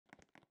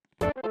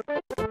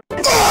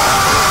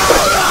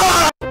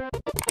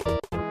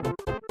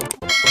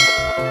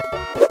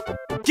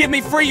Give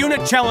me free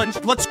unit challenge.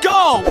 Let's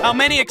go! How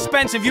many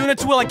expensive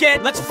units will I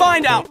get? Let's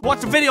find out.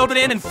 Watch the video to the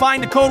end and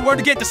find the code word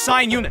to get the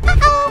signed unit.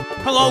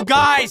 Hello,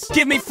 guys.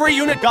 Give me free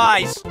unit,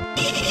 guys.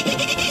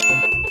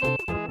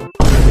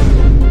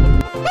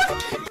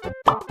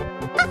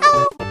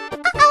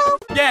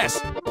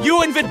 Yes,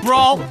 you and Vid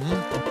Brawl.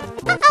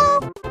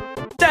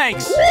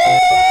 Thanks. Woo!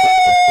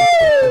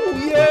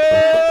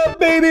 Yeah,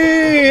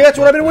 baby! That's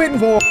what I've been waiting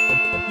for.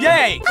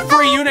 Yay!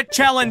 Free unit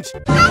challenge.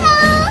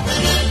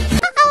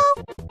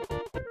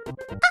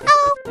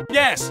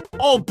 Yes.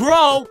 Oh,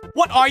 bro,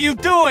 what are you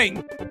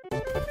doing?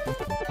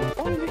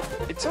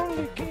 It's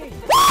only a game.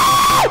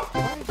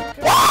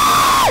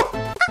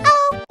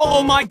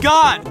 Oh my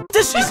God!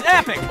 This is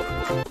epic!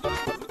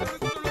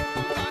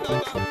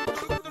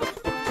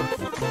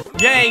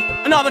 Yay!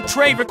 Another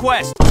trade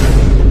request!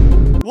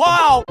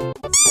 Wow!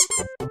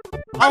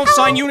 I'll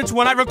sign units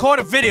when I record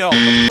a video.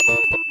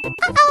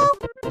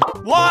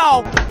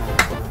 Wow!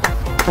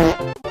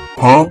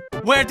 Huh?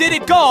 Where did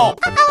it go?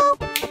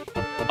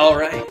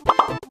 Alright.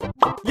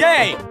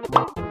 Yay!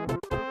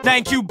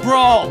 Thank you,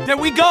 bro! There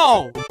we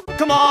go!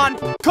 Come on!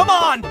 Come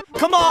on!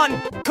 Come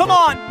on! Come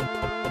on!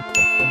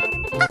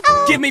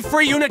 Give me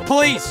free unit,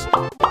 please!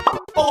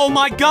 Oh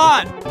my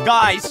God!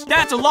 Guys,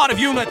 that's a lot of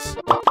units!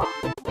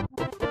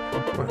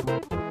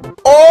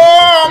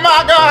 Oh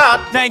my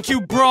God! Thank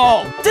you,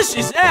 bro! This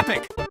is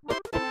epic!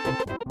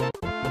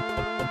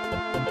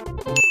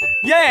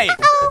 Yay!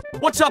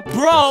 What's up,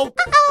 bro?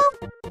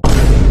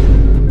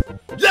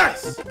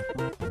 Yes!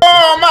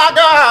 Oh my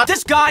God!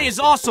 This guy is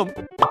awesome!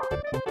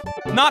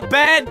 Not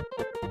bad?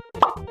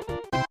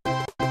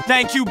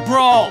 Thank you,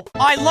 bro!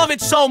 I love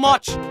it so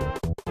much!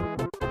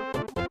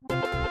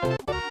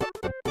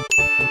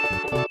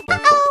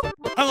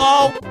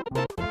 Hello?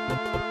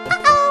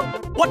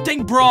 What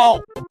thing,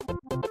 bro?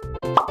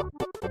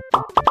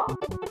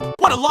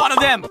 What a lot of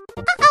them!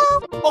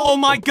 Oh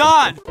my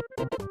God!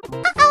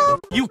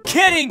 You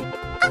kidding?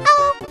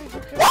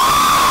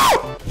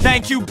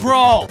 Thank you,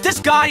 bro! This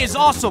guy is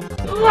awesome!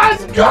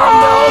 Let's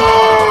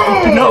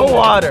go! No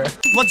water.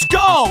 Let's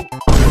go!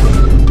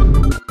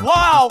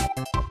 Wow!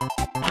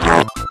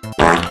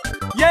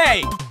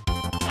 Yay!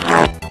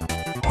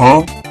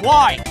 Huh?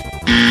 Why?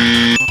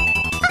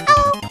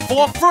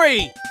 For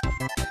free!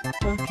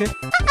 Okay.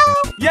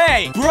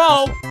 Yay,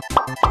 bro!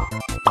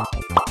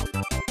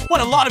 What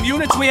a lot of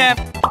units we have!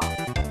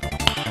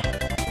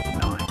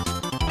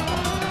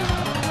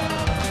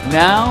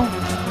 Now,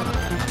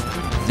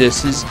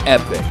 this is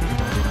epic.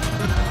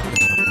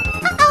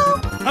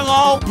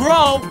 Hello,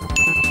 bro!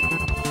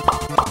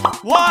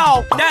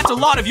 Wow, that's a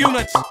lot of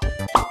units!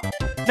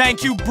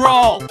 Thank you,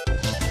 bro! Go to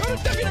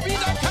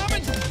WWE.com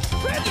and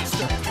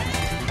register.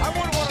 I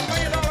wouldn't want $1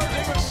 million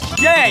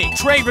difference. Yay,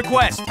 trade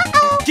request!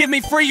 Give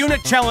me free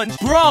unit challenge,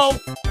 bro!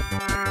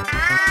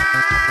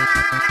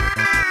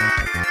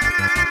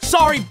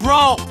 Sorry,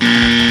 bro!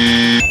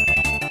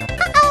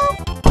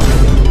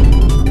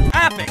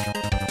 Epic!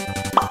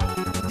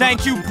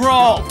 Thank you,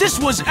 bro! This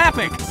was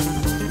epic!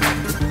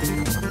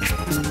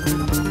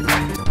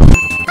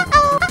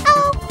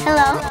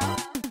 Hello?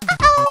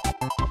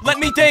 Let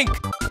me think!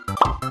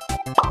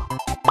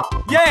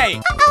 Yay!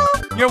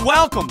 You're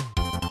welcome!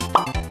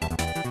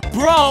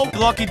 Bro,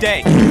 lucky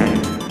day!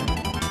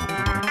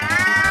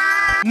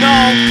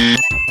 No!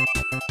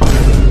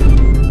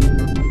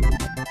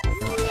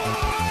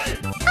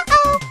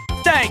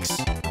 Thanks!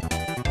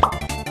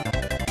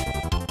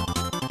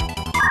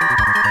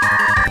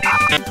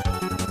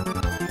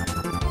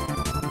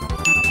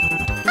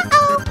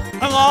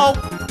 Hello?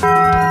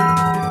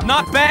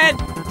 Not bad?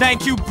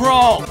 Thank you,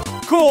 bro!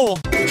 Cool!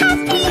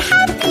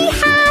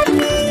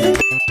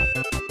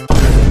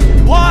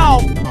 Wow!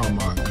 Oh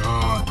my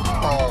God.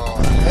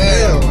 Oh,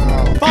 hell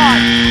no.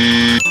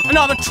 Fine!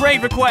 Another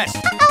trade request!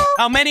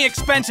 How many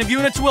expensive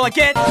units will I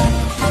get?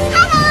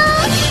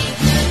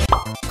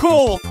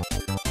 Cool!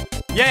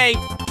 Yay!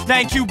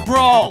 Thank you,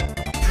 bro!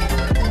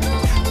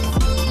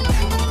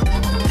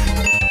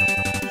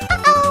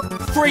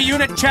 Free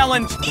unit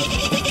challenge!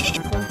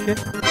 Okay.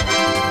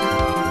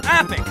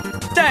 Epic!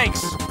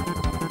 Thanks!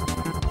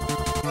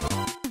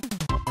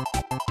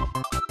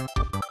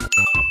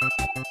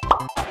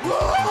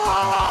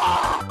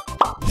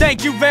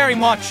 Thank you very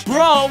much,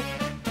 bro!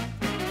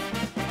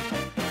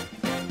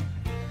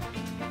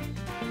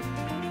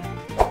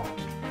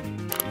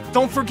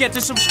 Don't forget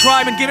to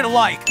subscribe and give it a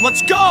like.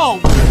 Let's go!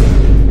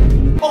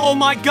 Oh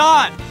my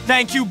God!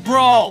 Thank you,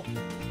 bro!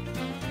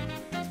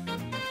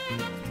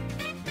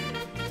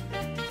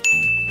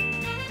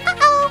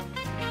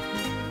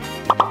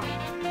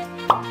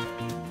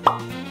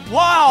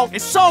 Wow!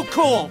 It's so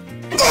cool!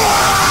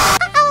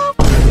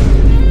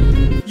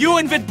 You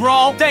and Vid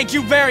Brawl, thank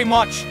you very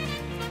much!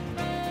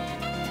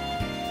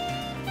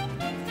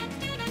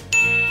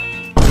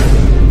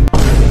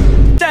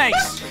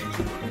 Thanks!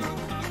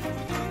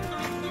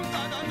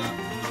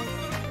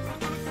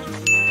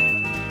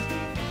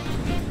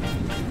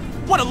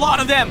 What a lot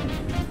of them!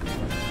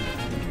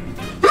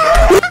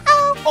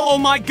 Oh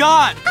my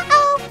god!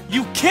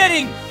 You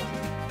kidding?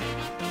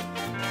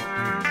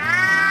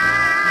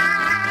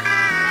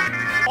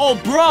 Oh,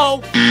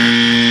 bro!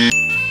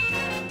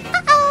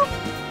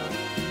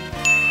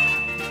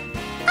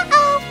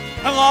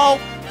 Hello?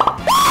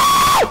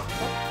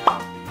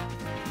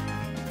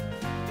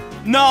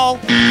 No!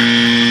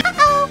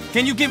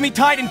 Can you give me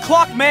Titan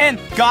Clock, man?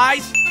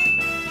 Guys?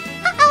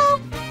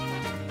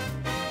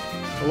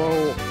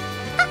 Hello.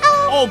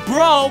 Oh,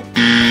 bro!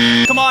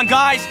 Come on,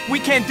 guys! We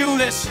can't do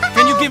this!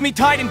 Can you give me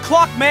Titan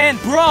Clock, man?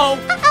 Bro!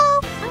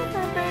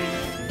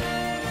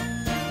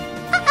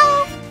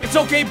 It's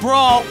okay,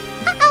 bro!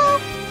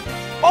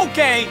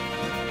 Okay!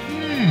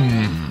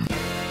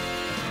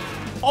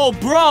 Oh,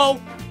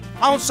 bro!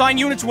 I don't sign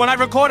units when I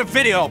record a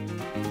video!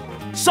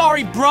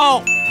 Sorry,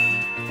 bro!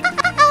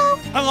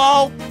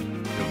 Hello?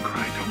 Don't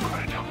cry, don't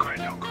cry, don't cry,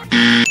 don't cry.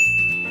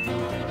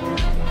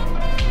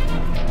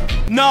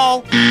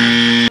 No!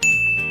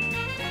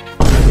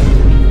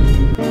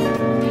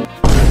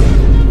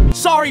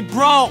 Sorry,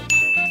 bro!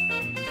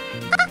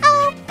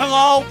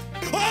 Hello?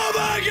 Oh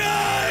my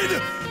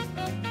god!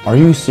 Are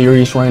you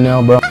serious right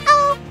now, bro?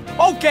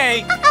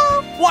 Okay!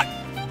 What?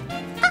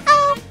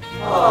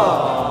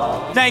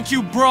 Thank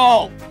you,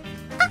 bro!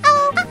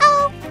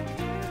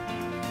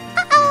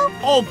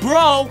 Oh,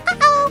 bro!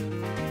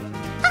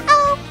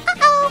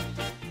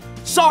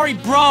 Sorry,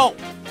 bro!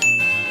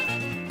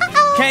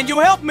 Can you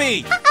help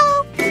me?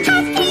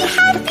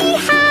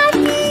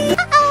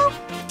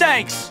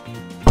 Thanks!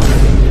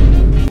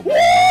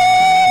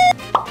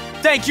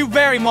 Thank you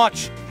very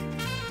much!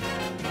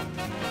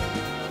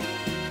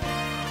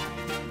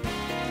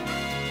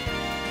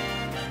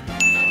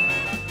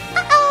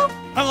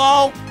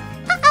 Hello?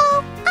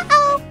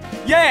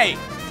 Yay!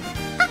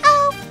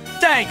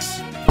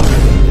 Thanks!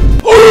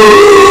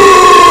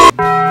 Oh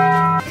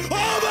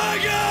my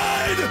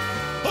god!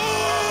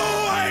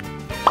 Oh!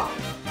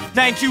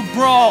 Thank you,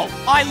 bro!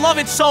 I love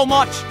it so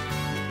much!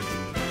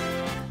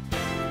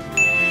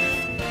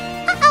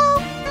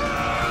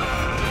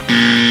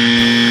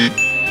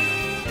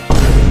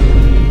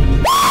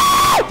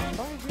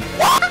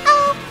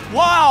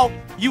 Wow!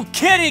 You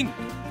kidding?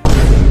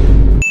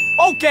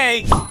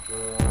 Okay!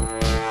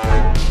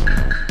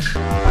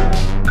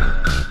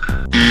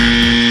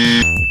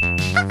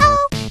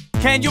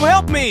 Can you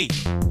help me?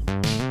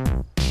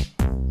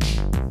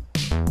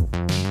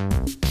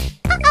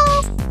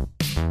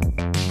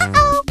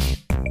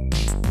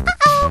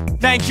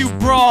 Thank you,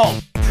 bro!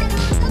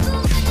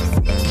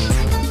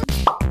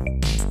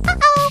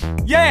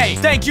 Yay!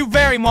 Thank you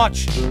very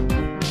much!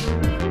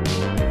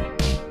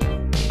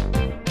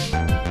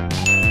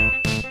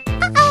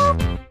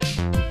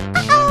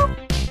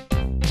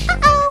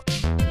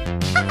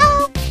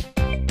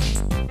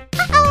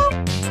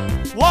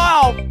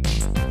 Wow!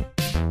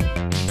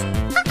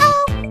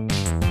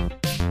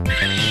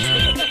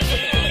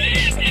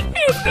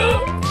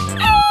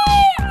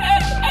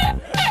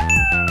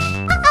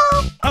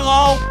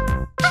 Hello?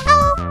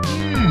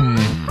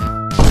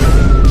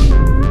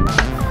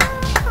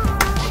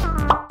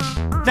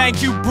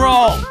 Thank you,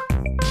 bro!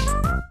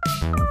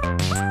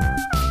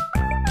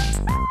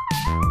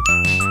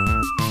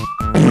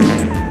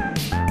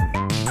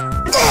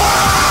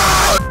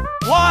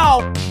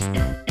 Wow!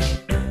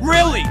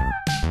 Really?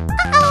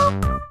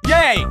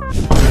 Yay!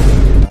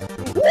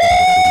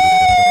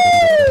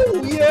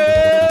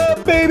 Yeah,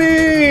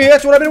 baby!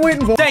 That's what I've been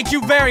waiting for. Thank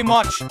you very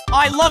much!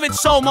 I love it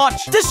so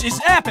much! This is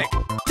epic!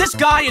 This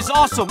guy is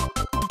awesome!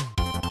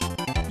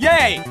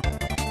 Yay!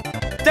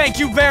 Thank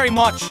you very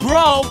much,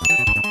 bro!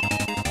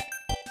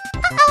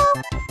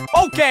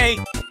 Okay!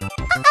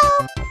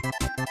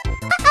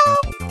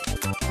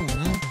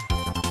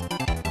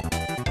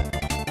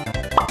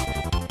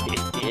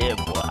 Yeah,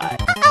 boy.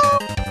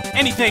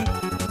 Anything!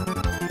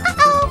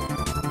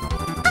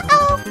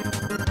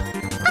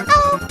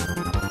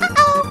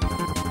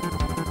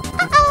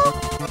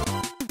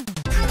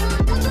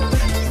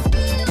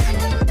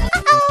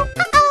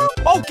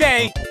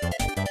 Okay!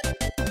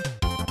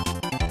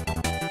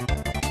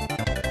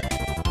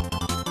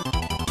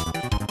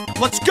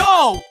 Let's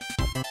go!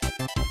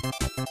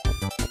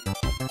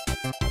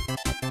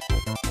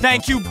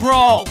 Thank you,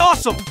 bro!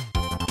 Awesome!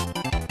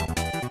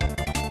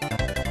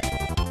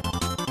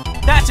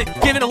 That's it!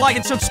 Give it a like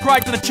and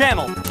subscribe to the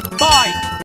channel! Bye!